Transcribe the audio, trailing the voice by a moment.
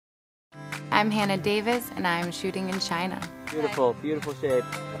I'm Hannah Davis, and I'm shooting in China. Beautiful, beautiful shape.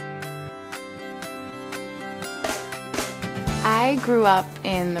 I grew up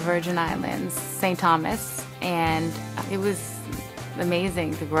in the Virgin Islands, St. Thomas, and it was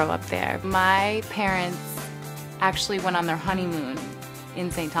amazing to grow up there. My parents actually went on their honeymoon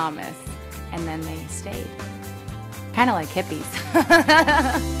in St. Thomas, and then they stayed. Kind of like hippies.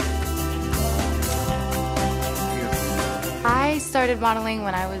 I started modeling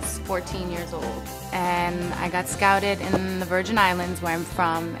when I was 14 years old, and I got scouted in the Virgin Islands, where I'm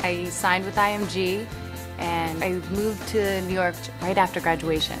from. I signed with IMG, and I moved to New York right after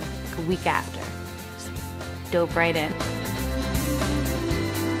graduation, like a week after. Just dove right in.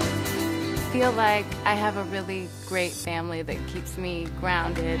 I feel like I have a really great family that keeps me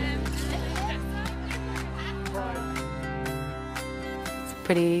grounded. It's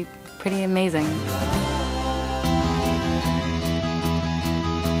pretty amazing.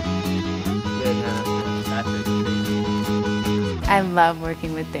 I love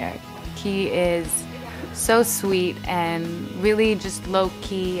working with Derek. He is so sweet and really just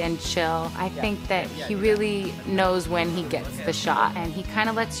low-key and chill. I think that he really knows when he gets the shot, and he kind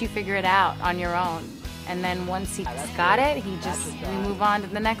of lets you figure it out on your own. And then once he's got it, we move on to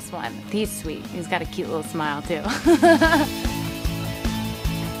the next one. He's sweet. He's got a cute little smile too.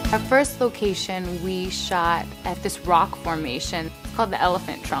 Our first location, we shot at this rock formation. It's called the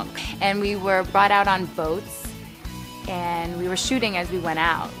Elephant Trunk. And we were brought out on boats, and we were shooting as we went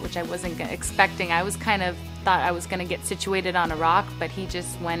out, which I wasn't expecting. I was thought I was gonna get situated on a rock, but he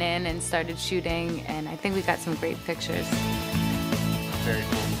just went in and started shooting, and I think we got some great pictures. Very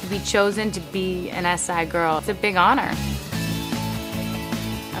cool. To be chosen to be an SI girl, it's a big honor.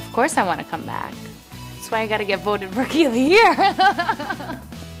 Of course I want to come back. That's why I gotta get voted Rookie of the Year.